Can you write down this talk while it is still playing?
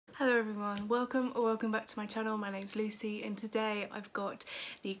Hello everyone, welcome back to my channel. My name's Lucy and today I've got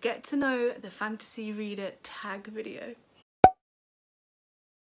the Get to Know the Fantasy Reader tag video.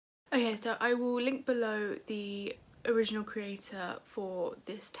 Okay, so I will link below the original creator for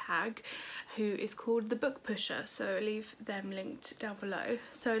this tag, who is called The Book Pusher, so I'll leave them linked down below.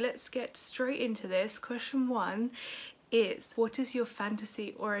 So let's get straight into this. Question 1 is, what is your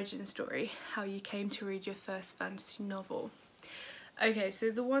fantasy origin story? How you came to read your first fantasy novel? Okay, so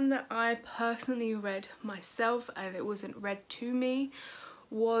the one that I personally read myself and it wasn't read to me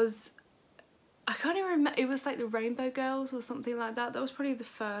was, I can't even remember, it was like The Rainbow Girls or something like that. That was probably the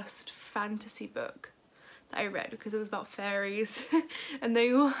first fantasy book that I read because it was about fairies and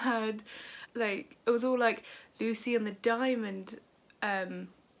they all had like, it was all like Lucy and the Diamond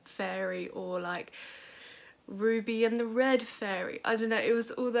Fairy or like Ruby and the Red Fairy. I don't know, it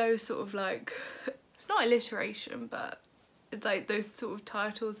was all those sort of like, it's not alliteration but it's like those sort of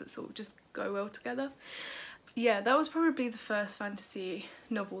titles that sort of just go well together. Yeah, that was probably the first fantasy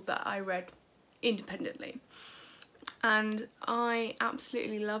novel that I read independently and I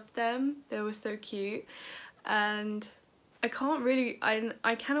absolutely loved them. They were so cute and I cannot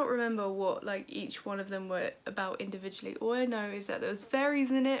remember what like each one of them were about individually. All I know is that there was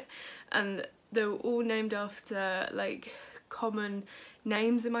fairies in it and they were all named after like common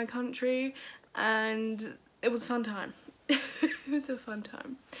names in my country and it was a fun time. It was a fun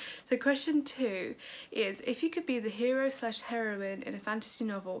time. So question 2 is, if you could be the hero / heroine in a fantasy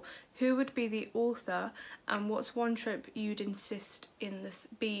novel, who would be the author and what's one trope you'd insist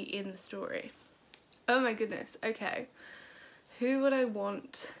be in the story? Oh my goodness, okay. Who would I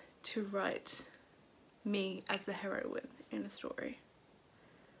want to write me as the heroine in a story?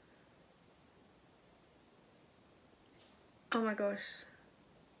 Oh my gosh.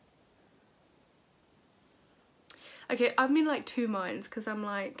 Okay, I'm in like two minds because I'm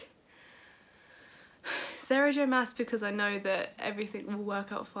like Sarah J Maas because I know that everything will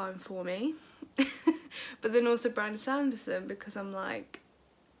work out fine for me but then also Brandon Sanderson because I'm like,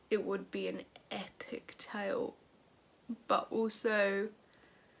 it would be an epic tale but also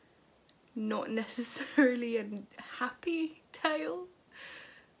not necessarily a happy tale,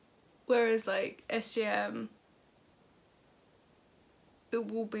 whereas like SJM,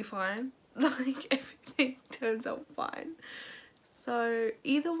 it will be fine. Like everything turns out fine. So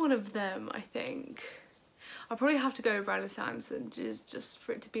either one of them, I think. I'll probably have to go with Brandon Sanderson just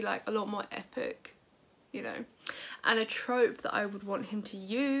for it to be like a lot more epic, you know. And a trope that I would want him to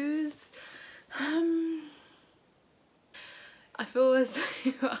use, I feel as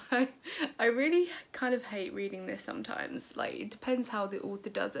though I really kind of hate reading this sometimes. Like, it depends how the author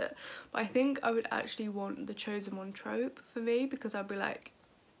does it. But I think I would actually want the chosen one trope for me because I'd be like,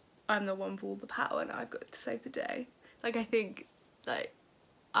 I'm the one with all the power and I've got to save the day. Like, I think like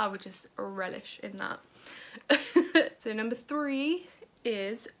I would just relish in that. So number 3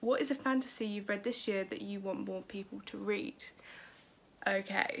 is, what is a fantasy you've read this year that you want more people to read?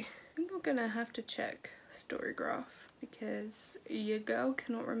 Okay, I think we're gonna have to check Storygraph because your girl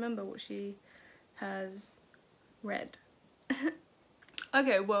cannot remember what she has read.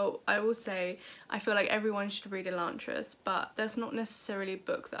 Okay, well, I will say I feel like everyone should read Elantris, but that's not necessarily a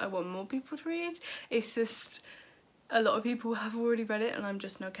book that I want more people to read. It's just a lot of people have already read it and I'm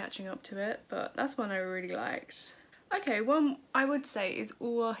just now catching up to it, but that's one I really liked. Okay, one I would say is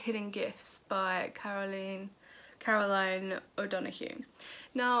All Our Hidden Gifts by Caroline O'Donoghue.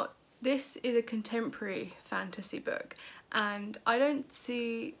 Now, this is a contemporary fantasy book and I don't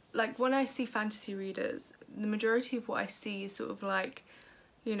see, like, when I see fantasy readers, the majority of what I see is sort of like,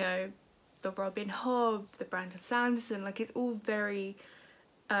 you know, the Robin Hobb, the Brandon Sanderson, like it's all very,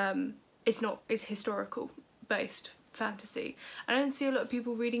 it's historical based fantasy. I don't see a lot of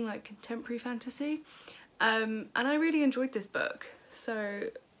people reading like contemporary fantasy and I really enjoyed this book, so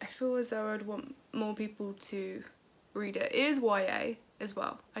I feel as though I'd want more people to read it. It is YA as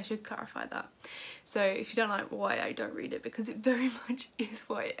well, I should clarify that. So if you don't like YA, don't read it because it very much is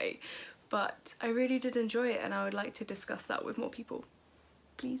YA, but I really did enjoy it and I would like to discuss that with more people,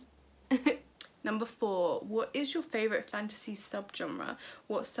 please. Number 4, what is your favourite fantasy subgenre?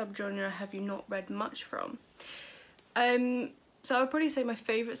 What subgenre have you not read much from? So I would probably say my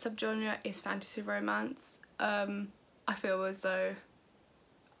favourite subgenre is fantasy romance. I feel as though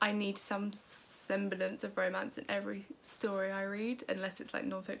I need some semblance of romance in every story I read, unless it's like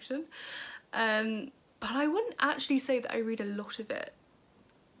non-fiction. But I wouldn't actually say that I read a lot of it.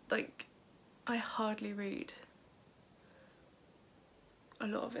 Like, I hardly read a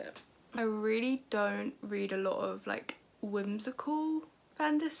lot of it. I really don't read a lot of like whimsical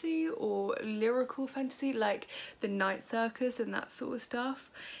fantasy or lyrical fantasy, like the Night Circus and that sort of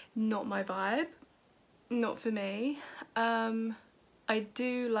stuff. Not my vibe, not for me. I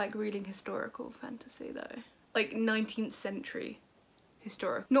do like reading historical fantasy though, like 19th century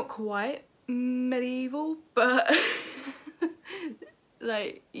historic, not quite medieval, but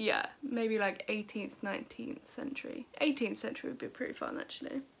like, yeah, maybe like 18th, 19th century. 18th century would be pretty fun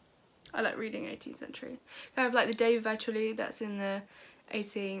actually. I like reading 18th century. Kind of like the David Atterley that's in the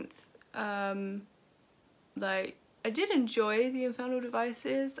 18th. Like, I did enjoy the Infernal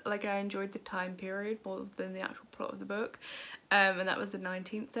Devices. Like, I enjoyed the time period more than the actual plot of the book. And that was the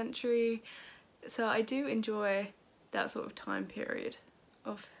 19th century. So I do enjoy that sort of time period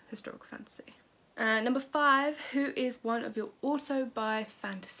of historical fantasy. Number 5, who is one of your auto-buy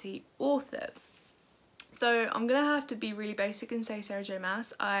fantasy authors? So I'm gonna have to be really basic and say Sarah J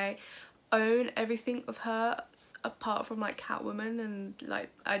Maas. I own everything of her apart from like Catwoman, and like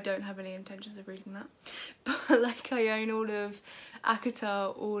I don't have any intentions of reading that. But like I own all of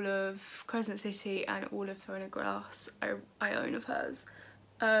Akata, all of Crescent City and all of Throne of Glass. I own of hers.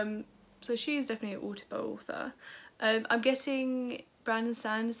 So she is definitely an auto-buy author. I'm getting Brandon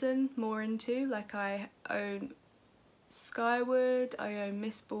Sanderson more into, like I own Skyward, I own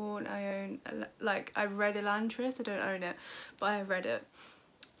Mistborn, I own, like I've read Elantris, I don't own it, but I have read it.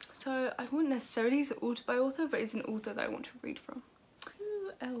 So I wouldn't necessarily say auto-buy author, but it's an author that I want to read from.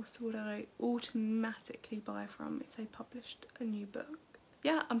 Who else would I automatically buy from if they published a new book?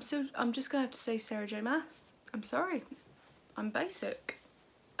 Yeah, I'm just gonna have to say Sarah J Maas. I'm sorry, I'm basic.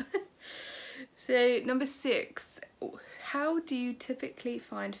 So number 6, how do you typically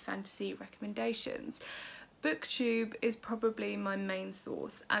find fantasy recommendations? Booktube is probably my main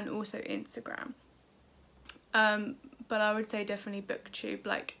source, and also Instagram. But I would say definitely Booktube.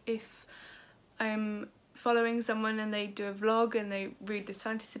 Like if I'm following someone and they do a vlog and they read this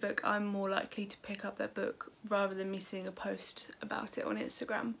fantasy book, I'm more likely to pick up that book rather than me seeing a post about it on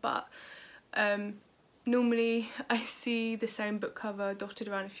Instagram. But normally I see the same book cover dotted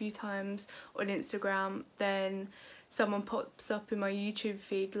around a few times on Instagram, then someone pops up in my YouTube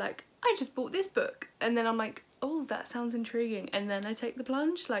feed like, I just bought this book, and then I'm like, oh, that sounds intriguing, and then I take the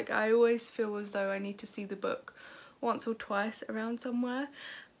plunge. Like I always feel as though I need to see the book once or twice around somewhere.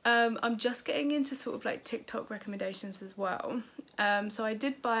 I'm just getting into sort of like TikTok recommendations as well. So I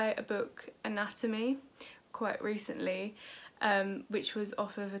did buy a book, Anatomy, quite recently, which was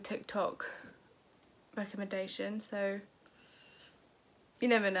off of a TikTok recommendation, so you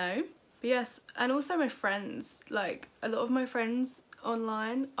never know. But yes, and also my friends, like a lot of my friends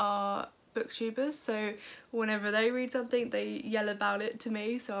online are booktubers, so whenever they read something they yell about it to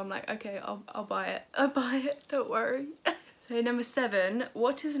me, so I'm like, okay, I'll buy it, don't worry. So number 7,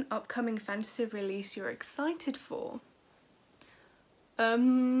 what is an upcoming fantasy release you're excited for? I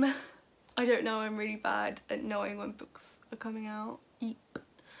don't know, I'm really bad at knowing when books are coming out. Eep.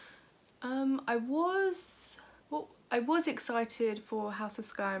 I was excited for House of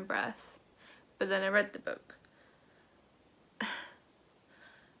Sky and Breath, but then I read the book.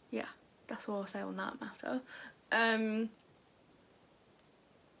 Yeah, that's all I'll say on that matter.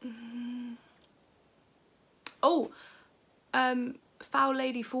 Foul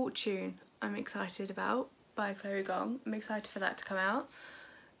Lady Fortune I'm excited about, by Chloe Gong. I'm excited for that to come out,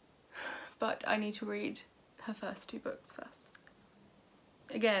 but I need to read her first 2 books first.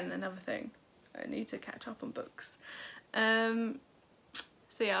 Again, another thing, I need to catch up on books. So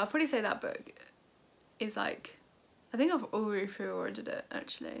yeah, I'll probably say that book is like, I think I've already pre-ordered it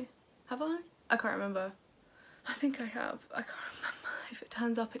actually. Have I? I can't remember. I think I have. I can't remember. If it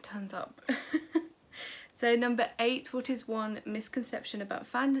turns up, it turns up. So number 8, what is one misconception about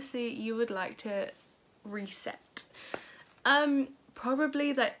fantasy you would like to reset?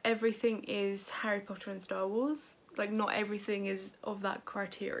 Probably that everything is Harry Potter and Star Wars. Like not everything is of that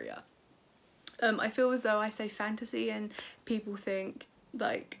criteria. I feel as though I say fantasy and people think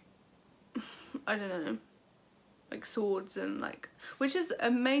like, I don't know, like swords and like, which is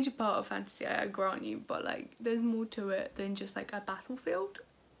a major part of fantasy, I grant you, but like there's more to it than just like a battlefield.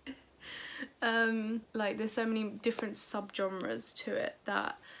 Like there's so many different subgenres to it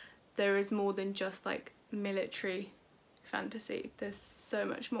that there is more than just like military fantasy. There's so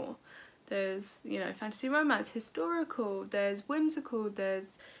much more. There's, you know, fantasy romance, historical, there's whimsical,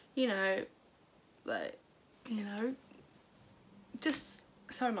 there's, you know, like, you know, just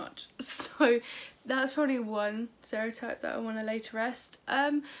so much. So that's probably one stereotype that I want to lay to rest.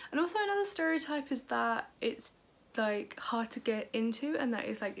 And also another stereotype is that it's like hard to get into, and that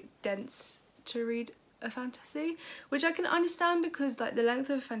is like dense to read a fantasy, which I can understand because like the length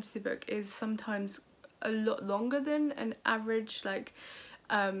of a fantasy book is sometimes a lot longer than an average like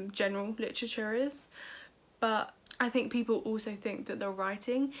general literature is, but I think people also think that the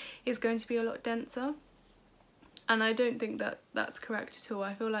writing is going to be a lot denser, and I don't think that that's correct at all.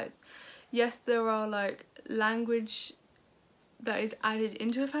 I feel like, yes, there are like language that is added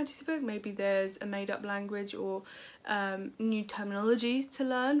into a fantasy book, maybe there's a made-up language or new terminology to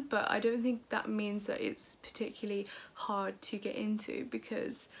learn, but I don't think that means that it's particularly hard to get into,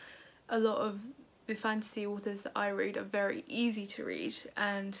 because a lot of the fantasy authors that I read are very easy to read,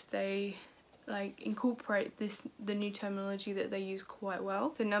 and they like incorporate the new terminology that they use quite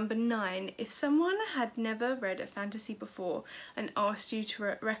well. So number 9, if someone had never read a fantasy before and asked you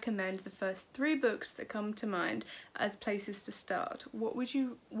to recommend the first 3 books that come to mind as places to start, what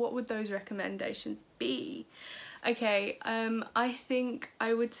would those recommendations be? Okay, I think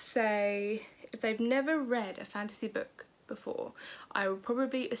I would say if they've never read a fantasy book before, I would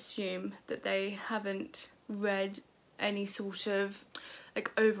probably assume that they haven't read any sort of like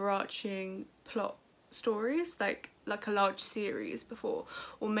overarching plot stories, like a large series before,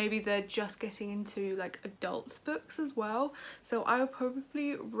 or maybe they're just getting into like adult books as well. So I would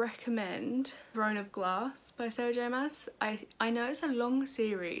probably recommend Throne of Glass by Sarah J Maas. I know it's a long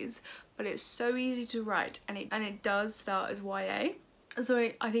series, but it's so easy to write, and it does start as YA, so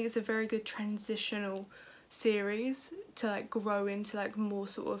I think it's a very good transitional series to like grow into like more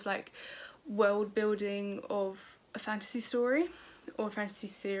sort of like world building of a fantasy story or a fantasy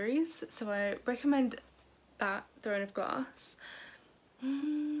series. So I recommend that, Throne of Glass.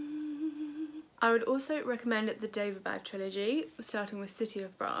 I would also recommend the Daevabad trilogy, starting with City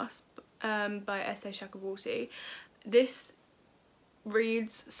of Brass by S.A. Chakraborty. This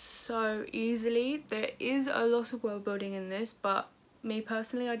reads so easily. There is a lot of world building in this, but me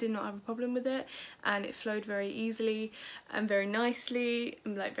personally, I did not have a problem with it, and it flowed very easily and very nicely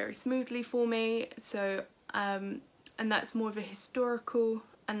and like very smoothly for me. So and that's more of a historical,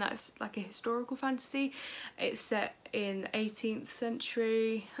 and that's like a historical fantasy. It's set in the 18th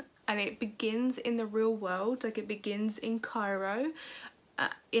century, and it begins in the real world, like it begins in Cairo,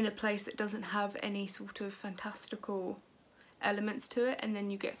 in a place that doesn't have any sort of fantastical elements to it, and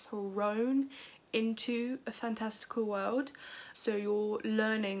then you get thrown into a fantastical world. So you're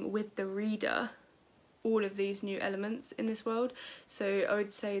learning with the reader all of these new elements in this world. So I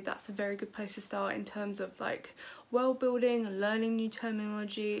would say that's a very good place to start in terms of like world building and learning new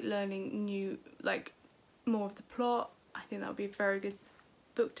terminology, learning new like more of the plot. I think that would be a very good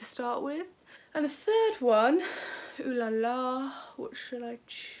book to start with. And the third one, ooh la la, what should I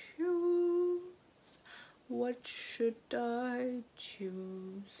choose? What should I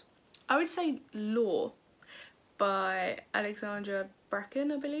choose? I would say Law by Alexandra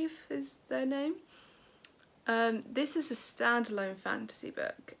Bracken, I believe is their name. This is a standalone fantasy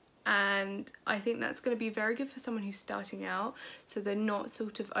book, and I think that's going to be very good for someone who's starting out, so they're not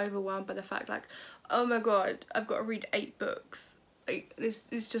sort of overwhelmed by the fact like, oh my god, I've got to read 8 books. Like, this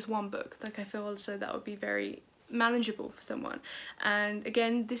is just one book. Like, I feel also that would be very manageable for someone. And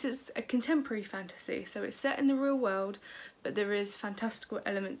again, this is a contemporary fantasy, so it's set in the real world, but there is fantastical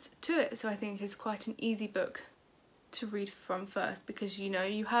elements to it, so I think it's quite an easy book to read from first, because you know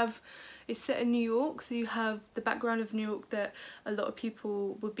it's set in New York, so you have the background of New York that a lot of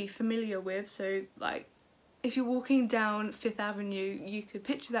people would be familiar with. So like if you're walking down 5th Avenue, you could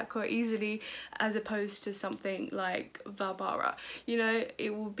picture that quite easily, as opposed to something like Valbara. You know,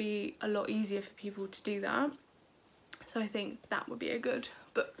 it will be a lot easier for people to do that. So I think that would be a good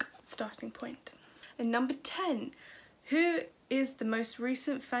book starting point. And number 10, who is the most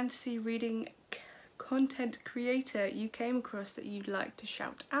recent fantasy reading content creator you came across that you'd like to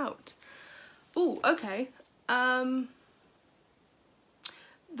shout out? Oh, okay.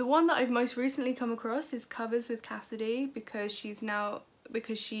 The one that I've most recently come across is Covers with Cassidy, because she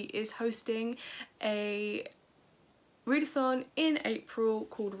is hosting a readathon in April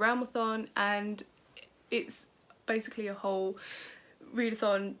called Realmathon, and it's basically a whole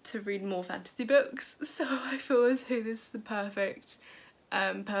readathon to read more fantasy books. So I feel as though this is the perfect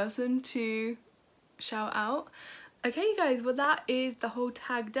person to shout out. Okay, you guys, well that is the whole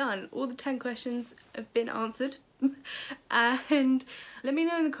tag done. All the 10 questions have been answered. And let me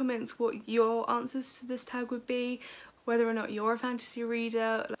know in the comments what your answers to this tag would be, whether or not you're a fantasy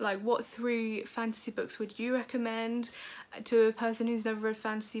reader. Like, what 3 fantasy books would you recommend to a person who's never read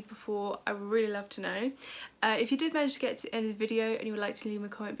fantasy before? I would really love to know. If you did manage to get to the end of the video and you would like to leave me a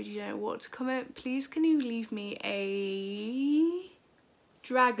comment but you don't know what to comment, please can you leave me a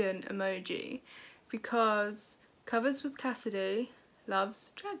dragon emoji, because Covers with Cassidy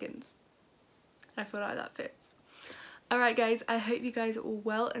loves dragons. I feel like that fits. Alright guys, I hope you guys are all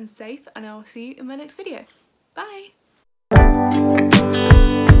well and safe, and I will see you in my next video. Bye!